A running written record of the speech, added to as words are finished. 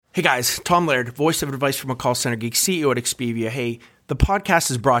Hey guys, Tom Laird, voice of advice from a call center geek, CEO at Expedia. Hey, the podcast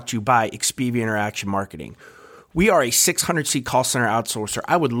is brought to you by Expedia Interaction Marketing. We are a 600-seat call center outsourcer.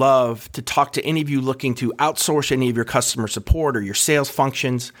 I would love to talk to any of you looking to outsource any of your customer support or your sales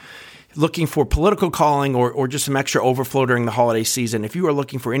functions, looking for political calling or just some extra overflow during the holiday season. If you are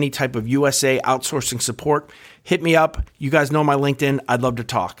looking for any type of USA outsourcing support, hit me up. You guys know my LinkedIn. I'd love to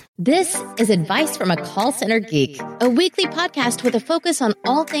talk. This is Advice from a Call Center Geek, a weekly podcast with a focus on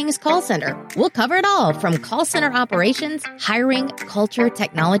all things call center. We'll cover it all from call center operations, hiring, culture,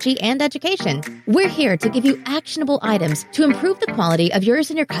 technology, and education. We're here to give you actionable items to improve the quality of yours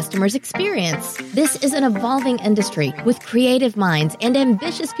and your customers' experience. This is an evolving industry with creative minds and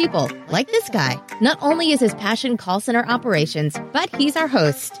ambitious people like this guy. Not only is his passion call center operations, but he's our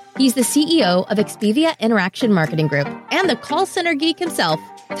host. He's the CEO of Expedia Interaction Marketing Group and the call center geek himself,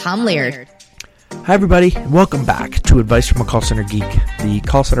 Tom Laird. Hi, everybody. Welcome back to Advice from a Call Center Geek, the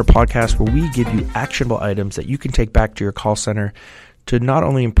call center podcast where we give you actionable items that you can take back to your call center to not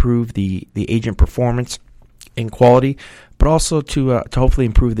only improve the agent performance and quality, but also to hopefully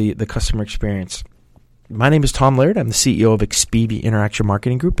improve the customer experience. My name is Tom Laird. I'm the CEO of Expedia Interaction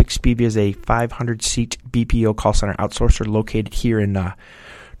Marketing Group. Expedia is a 500-seat BPO call center outsourcer located here in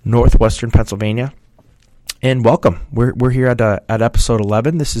Northwestern Pennsylvania. And welcome. We're here at episode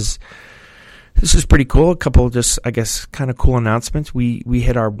 11. This is pretty cool. A couple of just, I guess, kind of cool announcements. We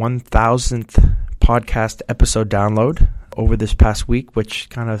hit our 1,000th podcast episode download over this past week, which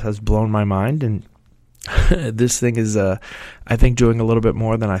kind of has blown my mind. And this thing is, I think, doing a little bit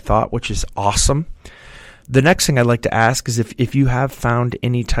more than I thought, which is awesome. The next thing I'd like to ask is if you have found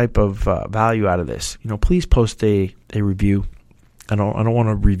any type of value out of this, please post a review. I don't want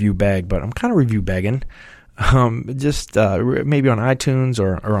to review beg, but I'm kind of review begging. Just maybe on iTunes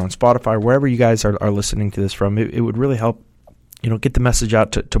or on Spotify, wherever you guys are listening to this from. It would really help, get the message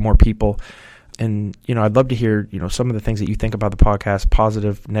out to more people. And, I'd love to hear, some of the things that you think about the podcast,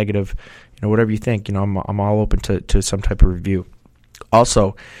 positive, negative, whatever you think. I'm all open to some type of review.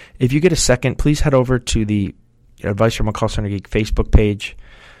 Also, if you get a second, please head over to the Advice from a Call Center Geek Facebook page.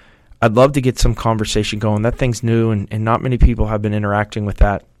 I'd love to get some conversation going. That thing's new, and not many people have been interacting with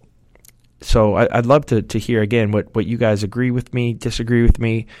that. So I'd love to hear, again, what you guys agree with me, disagree with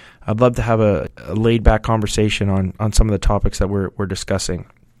me. I'd love to have a laid-back conversation on some of the topics that we're discussing.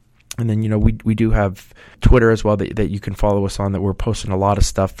 And then, we do have Twitter as well that you can follow us on, that we're posting a lot of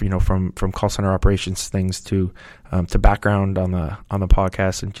stuff, from call center operations things to background on the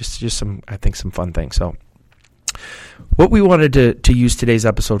podcast, and just some, I think, some fun things. So what we wanted to use today's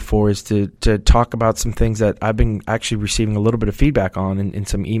episode for is to talk about some things that I've been actually receiving a little bit of feedback on in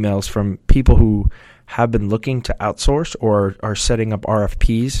some emails from people who have been looking to outsource or are setting up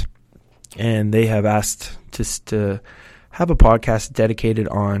RFPs, and they have asked to have a podcast dedicated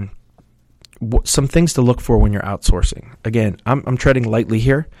on some things to look for when you're outsourcing. Again, I'm treading lightly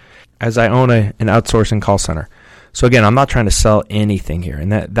here as I own an outsourcing call center. So again, I'm not trying to sell anything here,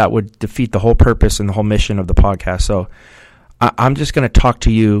 and that would defeat the whole purpose and the whole mission of the podcast. So I'm just going to talk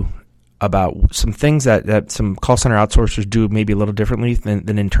to you about some things that some call center outsourcers do maybe a little differently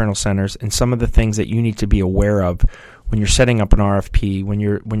than internal centers, and some of the things that you need to be aware of when you're setting up an RFP, when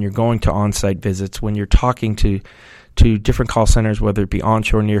you're going to on-site visits, when you're talking to different call centers, whether it be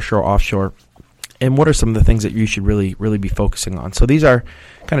onshore, nearshore, offshore, and what are some of the things that you should really be focusing on. So these are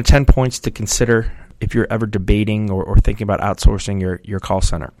kind of 10 points to consider if you're ever debating or thinking about outsourcing your call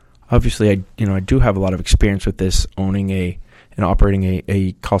center. Obviously, I do have a lot of experience with this, owning and operating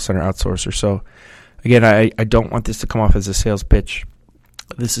a call center outsourcer. So again, I don't want this to come off as a sales pitch.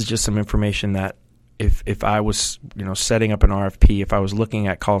 This is just some information that if I was setting up an RFP, if I was looking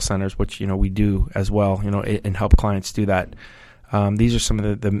at call centers, which we do as well, and help clients do that. These are some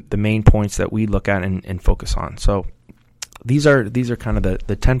of the main points that we look at and focus on. So these are kind of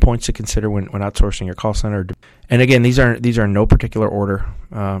the 10 points to consider when outsourcing your call center. And again, these are in no particular order.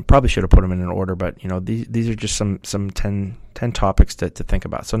 Probably should have put them in an order, but these are just some 10 topics to think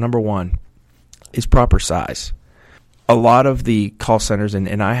about. So number one is proper size. A lot of the call centers,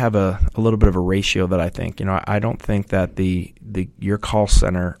 and I have a little bit of a ratio that I think, I don't think that your call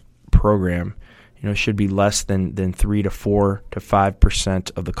center program, should be less than 3 to 4 to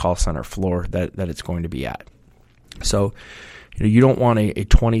 5% of the call center floor that it's going to be at. So, you don't want a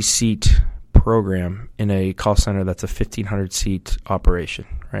 20-seat program in a call center that's a 1,500-seat operation,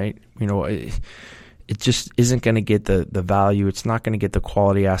 right? It just isn't going to get the value. It's not going to get the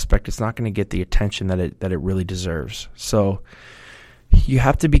quality aspect. It's not going to get the attention that it really deserves. So you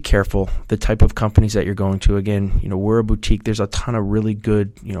have to be careful the type of companies that you're going to. Again, we're a boutique. There's a ton of really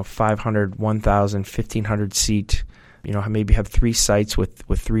good, 500, 1,000, 1,500 seat maybe have 3 sites with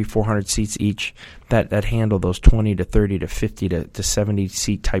 400 seats each that handle those 20 to 30 to 50 to 70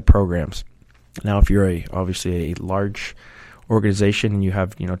 seat type programs. Now, if you're obviously a large organization and you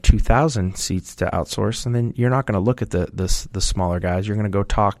have 2,000 seats to outsource, and then you're not going to look at the smaller guys. You're going to go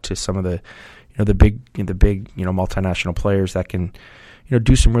talk to some of the big multinational players that can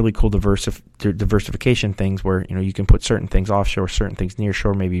do some really cool diversification things where you can put certain things offshore, certain things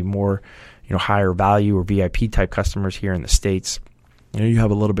nearshore, maybe more higher value or VIP type customers here in the States. You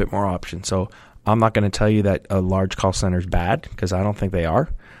have a little bit more options. So I'm not going to tell you that a large call center is bad, because I don't think they are.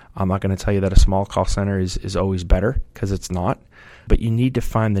 I'm not going to tell you that a small call center is always better, because it's not. But you need to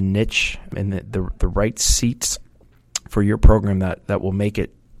find the niche and the right seats for your program that will make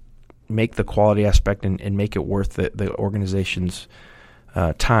the quality aspect and make it worth the organization's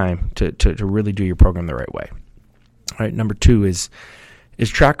time to really do your program the right way. All right, number 2 is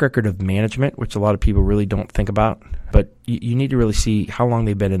track record of management, which a lot of people really don't think about. But you need to really see how long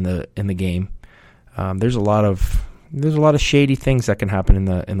they've been in the game. There's a lot of shady things that can happen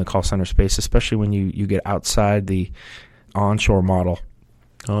in the call center space, especially when you get outside the onshore model,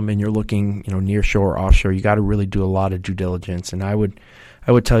 and you're looking nearshore or offshore. You got to really do a lot of due diligence. And I would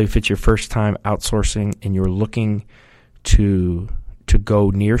tell you, if it's your first time outsourcing and you're looking to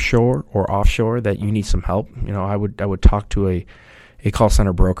go nearshore or offshore, that you need some help. I would talk to a call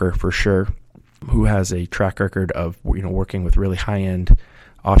center broker for sure, who has a track record of working with really high end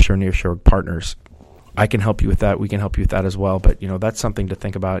offshore nearshore partners. I can help you with that. We can help you with that as well. But that's something to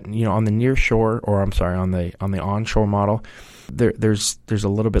think about. On the nearshore, or I'm sorry, on the onshore model, there's a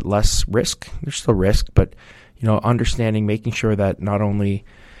little bit less risk. There's still risk, but understanding, making sure that not only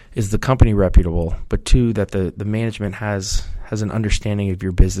is the company reputable, but 2, that the management has an understanding of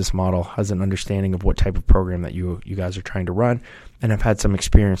your business model, has an understanding of what type of program that you guys are trying to run, and have had some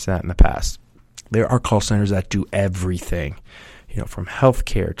experience in that in the past. There are call centers that do everything. From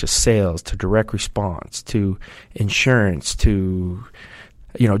healthcare to sales to direct response to insurance to,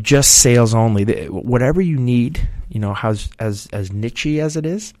 just sales only. Whatever you need, as niche-y as it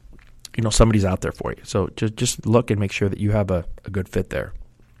is, somebody's out there for you. So just look and make sure that you have a good fit there.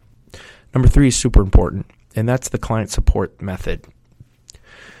 Number 3 is super important, and that's the client support method.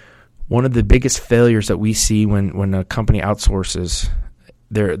 One of the biggest failures that we see when a company outsources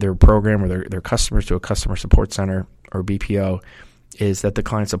their program or their customers to a customer support center or BPO is that the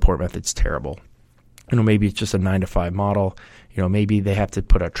client support method's terrible. Maybe it's just a 9-to-5 model. Maybe they have to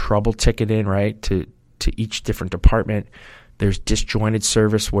put a trouble ticket in, right, to each different department. There's disjointed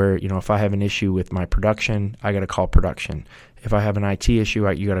service where, if I have an issue with my production, I got to call production. If I have an IT issue,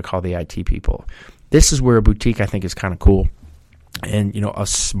 you got to call the IT people. This is where a boutique, I think, is kind of cool. And, a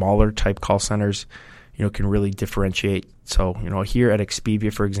smaller type call centers, can really differentiate. So, here at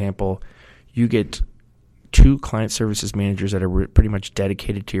Expedia, for example, you get 2 client services managers that are pretty much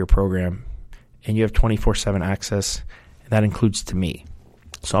dedicated to your program, and you have 24/7 access, and that includes to me.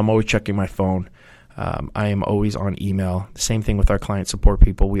 So I'm always checking my phone. I am always on email. The same thing with our client support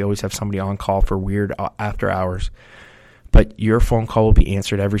people. We always have somebody on call for weird after hours. But your phone call will be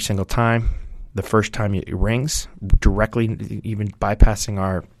answered every single time. The first time it rings, directly, even bypassing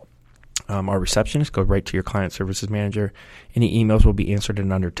our receptionist, go right to your client services manager. Any emails will be answered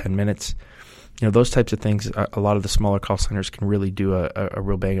in under 10 minutes. Those types of things, a lot of the smaller call centers can really do a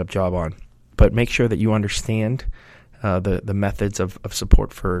real bang-up job on. But make sure that you understand the methods of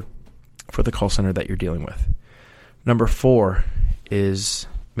support for the call center that you're dealing with. Number 4 is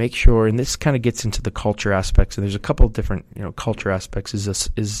make sure, and this kind of gets into the culture aspects, and there's a couple of different culture aspects,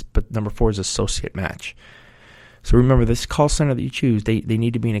 but number 4 is associate match. So remember, this call center that you choose, they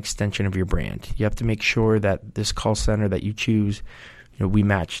need to be an extension of your brand. You have to make sure that this call center that you choose, we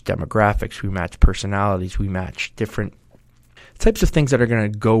match demographics, we match personalities, we match different types of things that are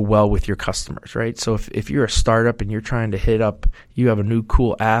going to go well with your customers, right? So if you're a startup and you're trying to you have a new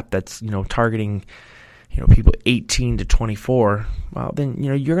cool app that's, targeting, people 18 to 24, well, then,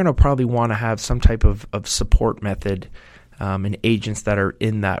 you're going to probably want to have some type of support method and agents that are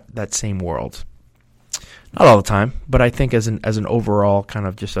in that same world. Not all the time, but I think as an overall kind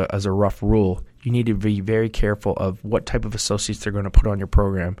of just as a rough rule, you need to be very careful of what type of associates they're going to put on your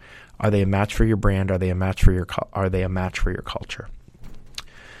program. Are they a match for your brand? Are they a match for your culture?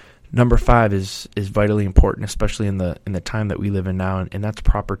 Number 5 is vitally important, especially in the time that we live in now, and that's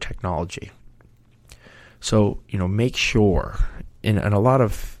proper technology. So make sure, and a lot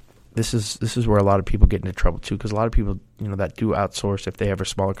of this is where a lot of people get into trouble too, because a lot of people that do outsource, if they have a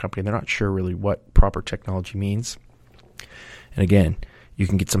smaller company, they're not sure really what proper technology means. And again, you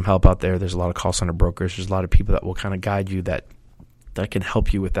can get some help out there. There's a lot of call center brokers. There's a lot of people that will kind of guide you that can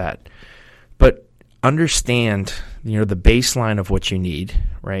help you with that. But understand, the baseline of what you need,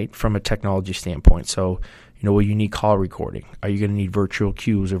 right, from a technology standpoint. So, will you need call recording? Are you going to need virtual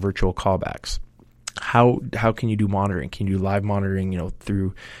queues or virtual callbacks? How can you do monitoring? Can you do live monitoring,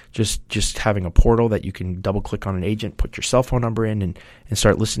 through just having a portal that you can double click on an agent, put your cell phone number in and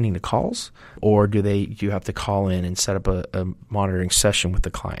start listening to calls? Or do you have to call in and set up a monitoring session with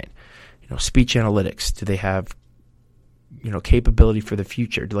the client? Speech analytics, do they have capability for the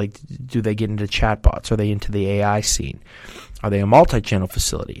future? Do they get into chatbots? Are they into the AI scene? Are they a multi-channel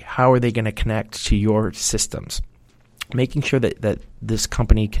facility? How are they going to connect to your systems? Making sure that this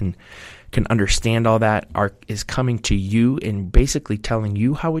company can understand all that is coming to you and basically telling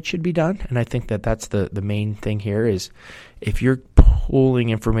you how it should be done. And I think that's the main thing here is if you're pulling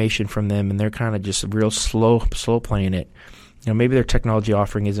information from them and they're kind of just real slow playing it, maybe their technology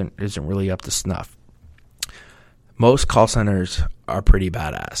offering isn't really up to snuff. Most call centers are pretty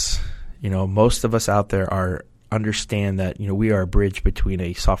badass. Most of us out there understand that, we are a bridge between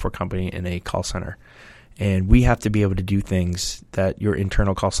a software company and a call center. And we have to be able to do things that your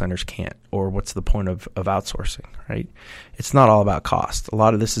internal call centers can't, or what's the point of outsourcing, right? It's not all about cost. A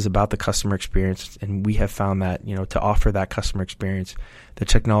lot of this is about the customer experience, and we have found that, to offer that customer experience, the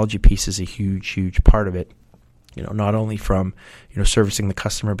technology piece is a huge, huge part of it. Not only from, servicing the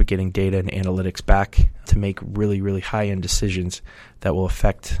customer, but getting data and analytics back to make really, really high-end decisions that will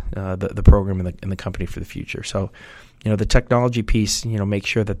affect the program and the company for the future. So, the technology piece, make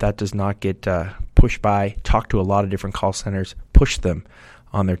sure that does not get pushed by. Talk to a lot of different call centers, push them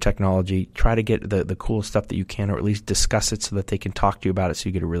on their technology. Try to get the coolest stuff that you can, or at least discuss it so that they can talk to you about it so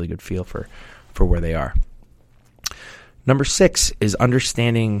you get a really good feel for where they are. Number 6 is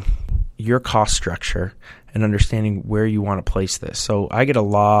understanding your cost structure and understanding where you want to place this. So I get a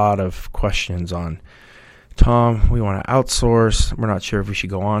lot of questions on, Tom, we want to outsource. We're not sure if we should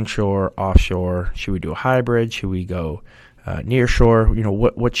go onshore, offshore. Should we do a hybrid? Should we go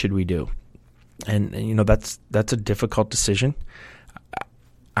nearshore? What should we do? And that's a difficult decision.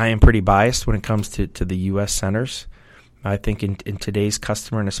 I am pretty biased when it comes to the U.S. centers. I think in today's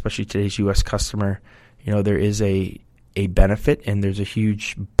customer, and especially today's U.S. customer, there is a benefit and there's a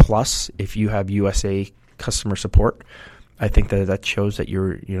huge plus if you have USA customer support. I think that shows that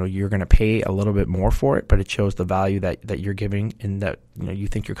you're going to pay a little bit more for it, but it shows the value that you're giving and that you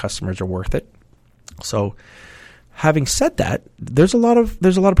think your customers are worth it. So, having said that, there's a lot of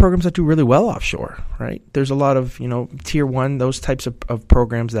programs that do really well offshore, right? There's a lot of tier 1, those types of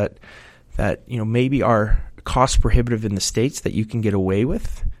programs that maybe are cost prohibitive in the States that you can get away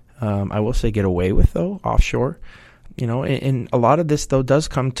with. I will say get away with though offshore. And a lot of this, though, does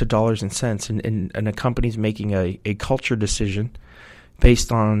come to dollars and cents, and a company's making a culture decision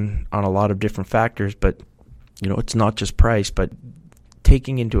based on a lot of different factors. But, it's not just price, but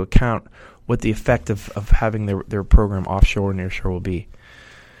taking into account what the effect of having their program offshore or nearshore will be.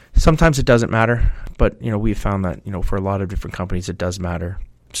 Sometimes it doesn't matter, but, we've found that, for a lot of different companies, it does matter.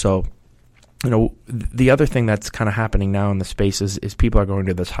 So, the other thing that's kind of happening now in the space is people are going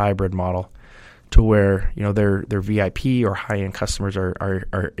to this hybrid model, to where their VIP or high-end customers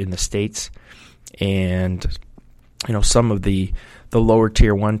are in the States, and some of the lower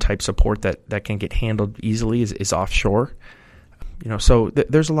tier 1 type support that can get handled easily is offshore. So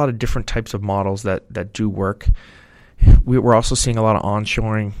there's a lot of different types of models that do work. We're also seeing a lot of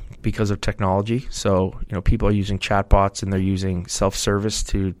onshoring because of technology. So people are using chatbots and they're using self-service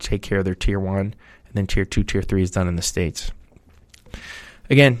to take care of their tier 1, and then tier 2, tier 3 is done in the States.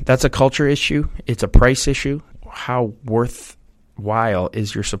 Again, that's a culture issue. It's a price issue. How worthwhile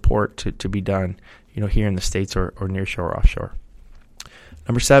is your support to be done, here in the States or nearshore or offshore?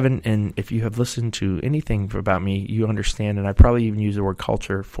 Number 7, and if you have listened to anything about me, you understand, and I probably even use the word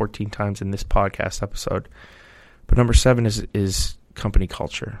culture 14 times in this podcast episode. But number 7 is company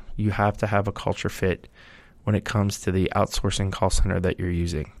culture. You have to have a culture fit when it comes to the outsourcing call center that you're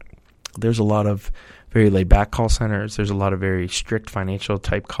using. There's a lot of very laid-back call centers. There's a lot of very strict financial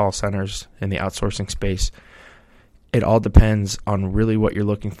type call centers in the outsourcing space. It all depends on really what you're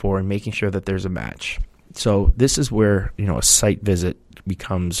looking for and making sure that there's a match. So this is where a site visit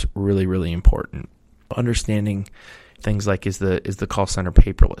becomes really, really important. Understanding things like is the call center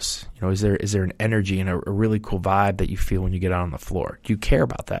paperless? Is there an energy and a really cool vibe that you feel when you get out on the floor? Do you care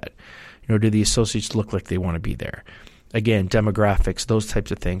about that? Do the associates look like they want to be there? Again, demographics, those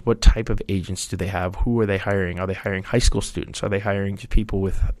types of things. What type of agents do they have? Who are they hiring? Are they hiring high school students? Are they hiring people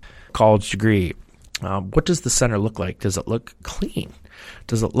with college degree? What does the center look like? Does it look clean?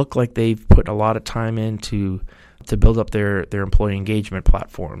 Does it look like they've put a lot of time into to build up their employee engagement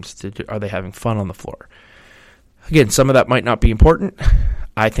platforms? Are they having fun on the floor? Again, some of that might not be important.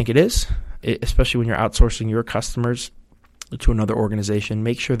 I think it is. especially when you're outsourcing your customers to another organization,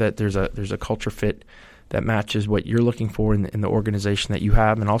 make sure that there's a culture fit that matches what you're looking for in the organization that you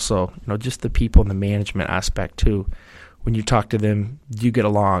have, and also just the people and the management aspect too. When you talk to them, do you get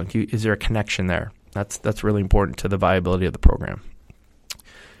along? Is there a connection there? That's really important to the viability of the program.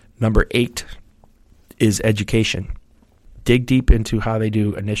 Number 8 is education. Dig deep into how they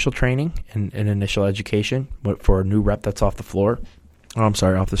do initial training and initial education for a new rep that's off the floor.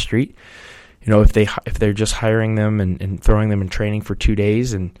 Off the street. If they're just hiring them and throwing them in training for 2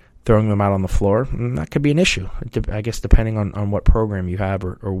 days and throwing them out on the floor, that could be an issue, I guess, depending on what program you have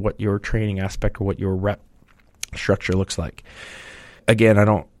or what your training aspect or what your rep structure looks like. Again, I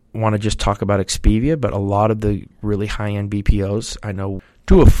don't want to just talk about Expedia, but a lot of the really high-end BPOs I know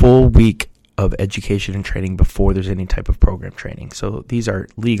do a full week of education and training before there's any type of program training. So these are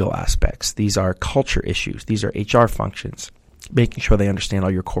legal aspects. These are culture issues. These are HR functions, making sure they understand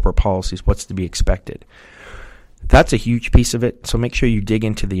all your corporate policies, what's to be expected. That's a huge piece of it. So make sure you dig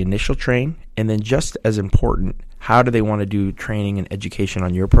into the initial train, and then just as important, how do they want to do training and education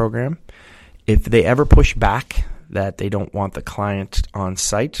on your program? If they ever push back that they don't want the client on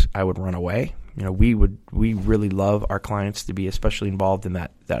site, I would run away. We really love our clients to be especially involved in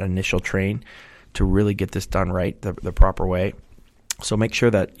that initial train to really get this done right, the proper way. So make sure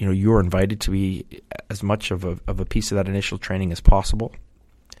that you're invited to be as much of a piece of that initial training as possible.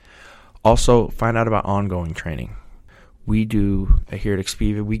 Also, find out about ongoing training. We do here at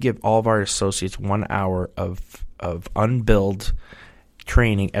Expedia, we give all of our associates 1 hour of unbilled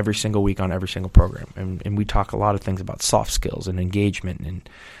training every single week on every single program, and we talk a lot of things about soft skills and engagement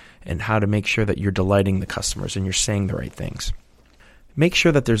and how to make sure that you're delighting the customers and you're saying the right things. Make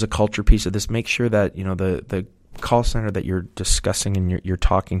sure that there's a culture piece of this. Make sure that the call center that you're discussing and you're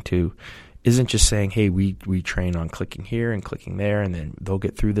talking to isn't just saying, hey, we train on clicking here and clicking there, and then they'll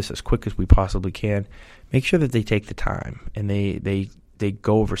get through this as quick as we possibly can. Make sure that they take the time and they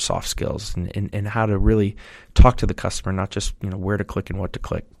go over soft skills and how to really talk to the customer, not just where to click and what to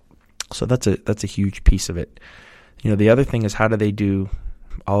click. So that's a huge piece of it. The other thing is, how do they do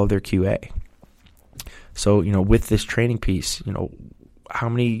all of their QA? So with this training piece, how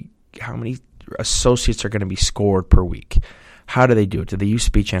many associates are going to be scored per week? How do they do it? Do they use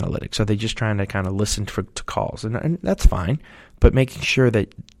speech analytics? Are they just trying to kind of listen to calls? And that's fine, but making sure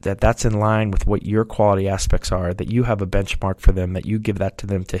that that's in line with what your quality aspects are, that you have a benchmark for them, that you give that to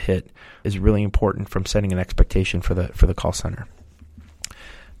them to hit, is really important from setting an expectation for the call center.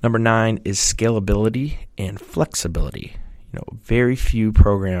 Number 9 is scalability and flexibility. Very few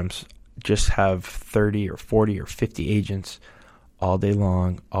programs just have 30 or 40 or 50 agents all day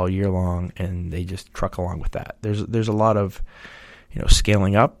long, all year long, and they just truck along with that. There's a lot of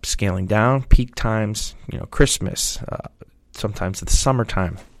scaling up, scaling down, peak times, Christmas, sometimes it's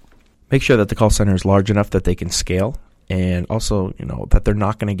summertime. Make sure that the call center is large enough that they can scale, and also that they're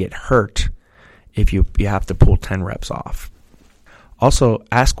not going to get hurt if you have to pull 10 reps off. Also,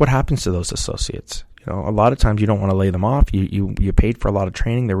 ask what happens to those associates. A lot of times you don't want to lay them off. You paid for a lot of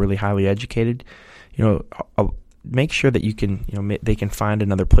training. They're really highly educated. Make sure that you can, they can find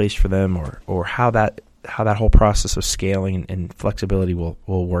another place for them, or how that whole process of scaling and flexibility will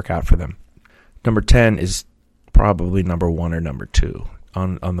work out for them. Number 10 is probably number 1 or number 2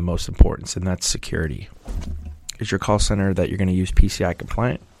 on the most importance, and that's security. Is your call center that you're going to use PCI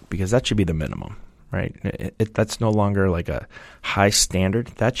compliant? Because that should be the minimum, right? That's no longer like a high standard.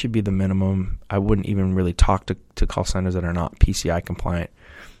 That should be the minimum. I wouldn't even really talk to call centers that are not PCI compliant.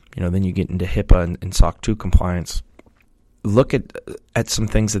 Then you get into HIPAA and SOC 2 compliance. Look at some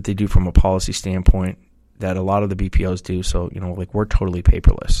things that they do from a policy standpoint that a lot of the BPOs do. So, we're totally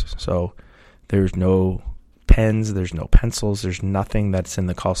paperless. So there's no pens, there's no pencils, there's nothing that's in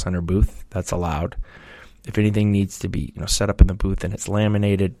the call center booth that's allowed. If anything needs to be, set up in the booth and it's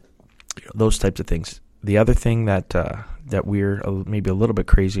laminated, those types of things. The other thing that we're maybe a little bit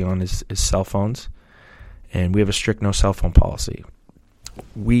crazy on is cell phones. And we have a strict no cell phone policy.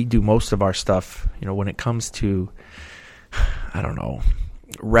 We do most of our stuff, when it comes to,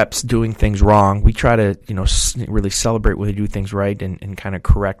 reps doing things wrong, we try to, really celebrate when they do things right and kind of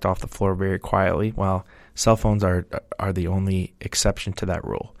correct off the floor very quietly, while cell phones are the only exception to that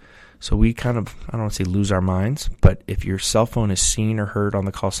rule. So we kind of, I don't want to say lose our minds, but if your cell phone is seen or heard on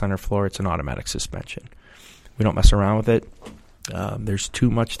the call center floor, it's an automatic suspension. We don't mess around with it. There's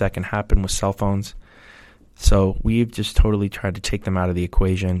too much that can happen with cell phones. So we've just totally tried to take them out of the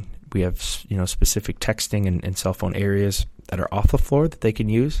equation. We have, specific texting and cell phone areas that are off the floor that they can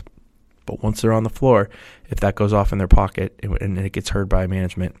use. But once they're on the floor, if that goes off in their pocket and it gets heard by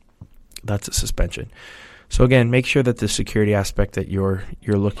management, that's a suspension. So again, make sure that the security aspect that you're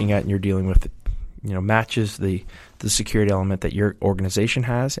looking at and you're dealing with, matches the security element that your organization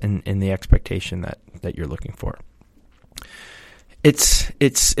has and the expectation that you're looking for.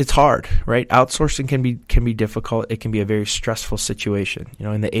 It's hard, right? Outsourcing can be difficult. It can be a very stressful situation.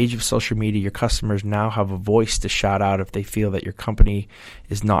 In the age of social media, your customers now have a voice to shout out if they feel that your company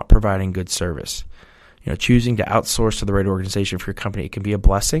is not providing good service. Choosing to outsource to the right organization for your company, it can be a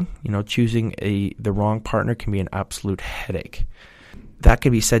blessing. Choosing the wrong partner can be an absolute headache. That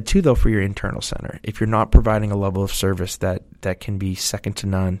can be said too, though, for your internal center. If you're not providing a level of service that can be second to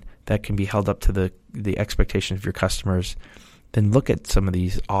none, that can be held up to the expectations of your customers, then look at some of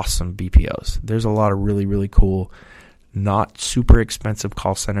these awesome BPOs. There's a lot of really, really cool, not super expensive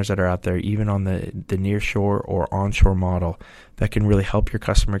call centers that are out there, even on the nearshore or onshore model, that can really help your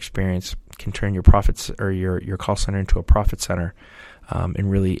customer experience, can turn your profits or your call center into a profit center,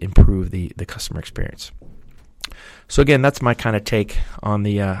 and really improve the customer experience. So again, that's my kind of take on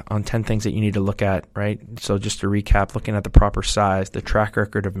on 10 things that you need to look at, right? So just to recap, looking at the proper size, the track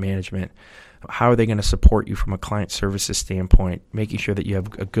record of management, how are they going to support you from a client services standpoint, making sure that you have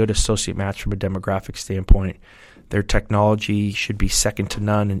a good associate match from a demographic standpoint. Their technology should be second to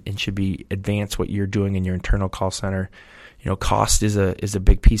none and should be advance what you're doing in your internal call center. Cost is a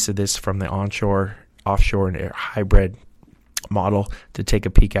big piece of this, from the onshore, offshore, and hybrid model to take a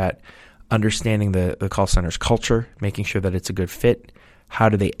peek at. Understanding the call center's culture, making sure that it's a good fit. How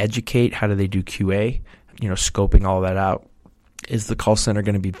do they educate? How do they do QA? Scoping all that out. Is the call center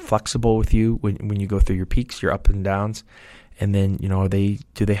going to be flexible with you when you go through your peaks, your ups and downs? And then,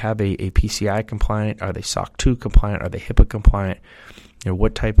 do they have a PCI compliant? Are they SOC 2 compliant? Are they HIPAA compliant?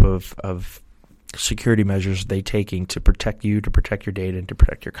 What type of security measures are they taking to protect you, to protect your data, and to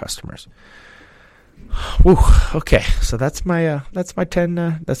protect your customers? Whew, okay, so that's my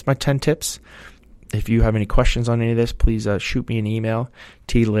 10 tips. If you have any questions on any of this, please shoot me an email,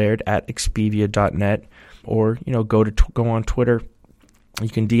 tlaird@expevia.net, or go on Twitter. You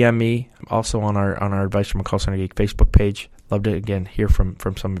can DM me. I'm also on our Advice from a Call Center Geek Facebook page. Love to again hear from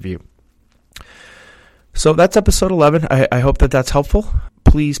some of you. So that's episode 11. I hope that's helpful.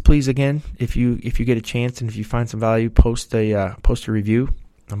 Please again, if you get a chance and if you find some value, post a review.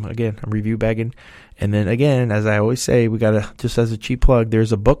 I'm review bagging. And then again, as I always say, we just as a cheap plug,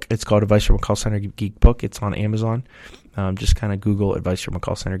 there's a book. It's called Advice from a Call Center Geek book. It's on Amazon. Just kind of Google Advice from a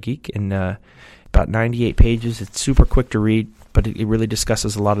Call Center Geek, and about 98 pages. It's super quick to read, but it really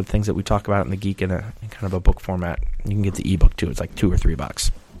discusses a lot of things that we talk about in the Geek in kind of a book format. You can get the ebook too. It's like $2 or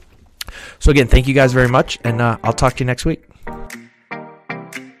 $3. So again, thank you guys very much, and I'll talk to you next week.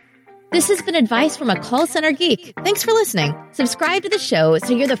 This has been Advice from a Call Center Geek. Thanks for listening. Subscribe to the show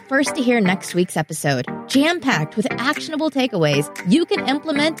so you're the first to hear next week's episode. Jam-packed with actionable takeaways you can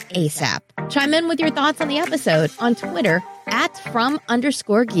implement ASAP. Chime in with your thoughts on the episode on Twitter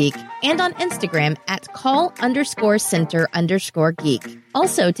 @from_geek and on Instagram @call_center_geek.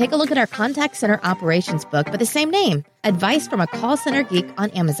 Also, take a look at our contact center operations book by the same name, Advice from a Call Center Geek, on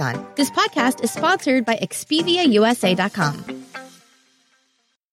Amazon. This podcast is sponsored by ExpediaUSA.com.